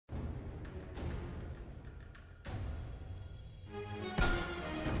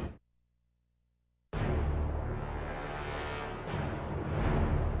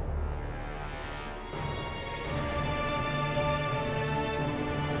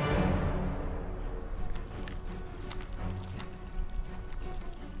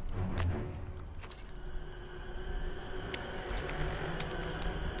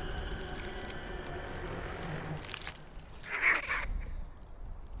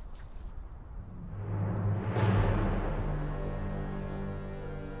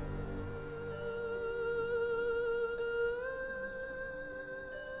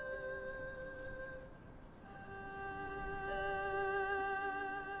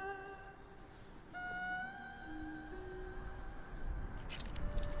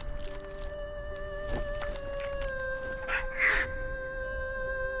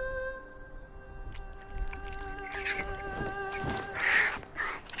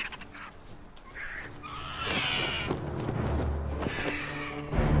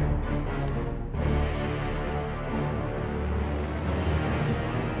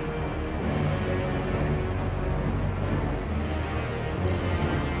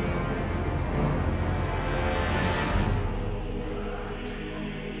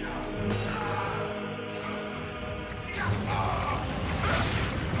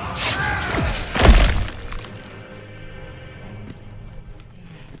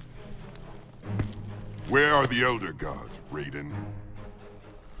Where are the Elder Gods, Raiden?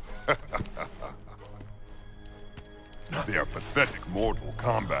 Their pathetic mortal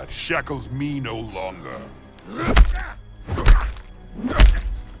combat shackles me no longer.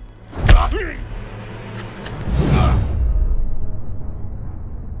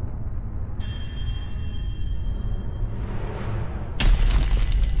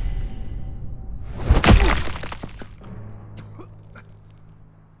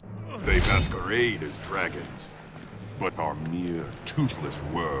 They masquerade as dragons, but are mere toothless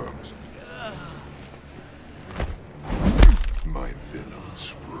worms. My venom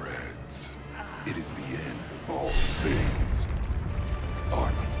spreads. It is the end of all things.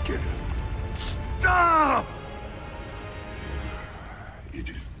 Armageddon. Stop! It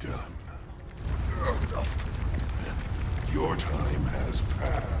is done. Your time has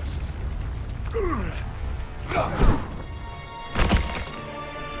passed.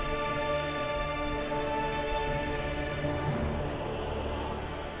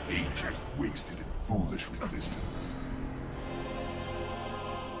 Ages wasted in foolish resistance.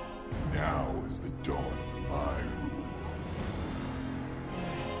 Now is the dawn of my rule.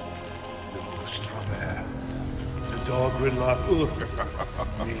 No, Strawberry. The dog Ridlock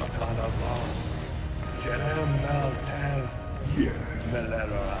Nitanabal. Jerem Maltel. Yes.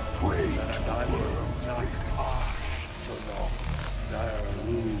 Melera. Pray to the worms.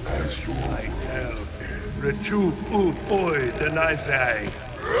 As your Itel. Rechup Uth Oi Denizai.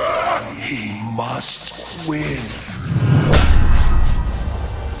 He must win.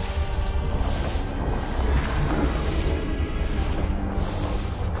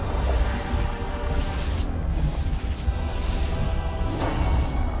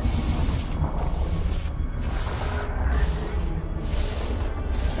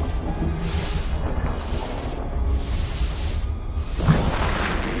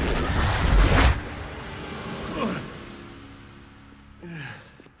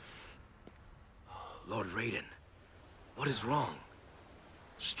 Lord Raiden, what is wrong?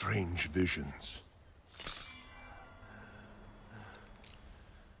 Strange visions.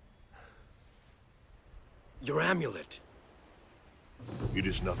 Your amulet. It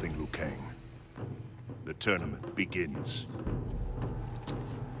is nothing, Liu Kang. The tournament begins.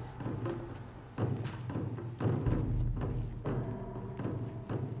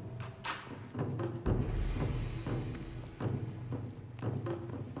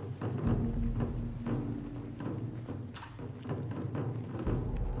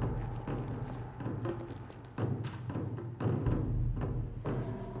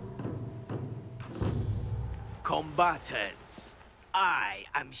 Combatants, I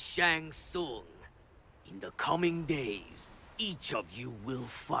am Shang Tsung. In the coming days, each of you will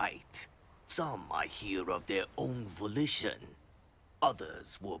fight. Some are here of their own volition.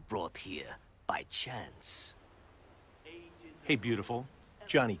 Others were brought here by chance. Hey, beautiful.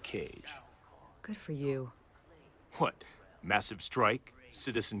 Johnny Cage. Good for you. What? Massive Strike?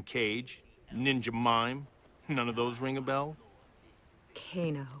 Citizen Cage? Ninja Mime? None of those ring a bell?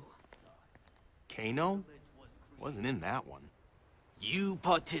 Kano. Kano? Wasn't in that one. You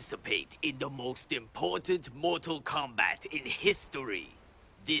participate in the most important Mortal Kombat in history.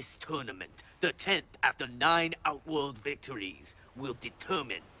 This tournament, the 10th after 9 Outworld victories, will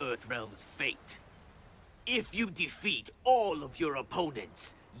determine Earthrealm's fate. If you defeat all of your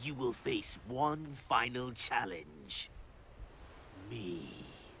opponents, you will face one final challenge. Me.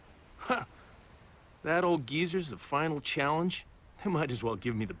 Huh. That old geezer's the final challenge? They might as well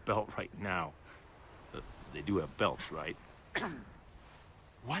give me the belt right now. They do have belts, right?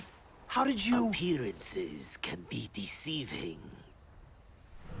 What? How did you... Appearances can be deceiving.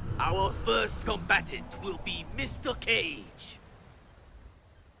 Our first combatant will be Mr. Cage.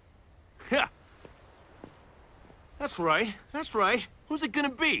 Yeah. That's right. That's right. Who's it gonna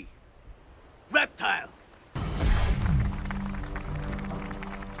be? Reptile.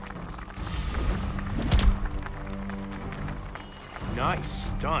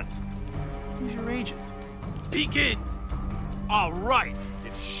 Nice stunt. Who's your agent? Begin! All right,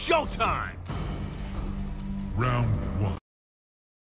 it's showtime! Round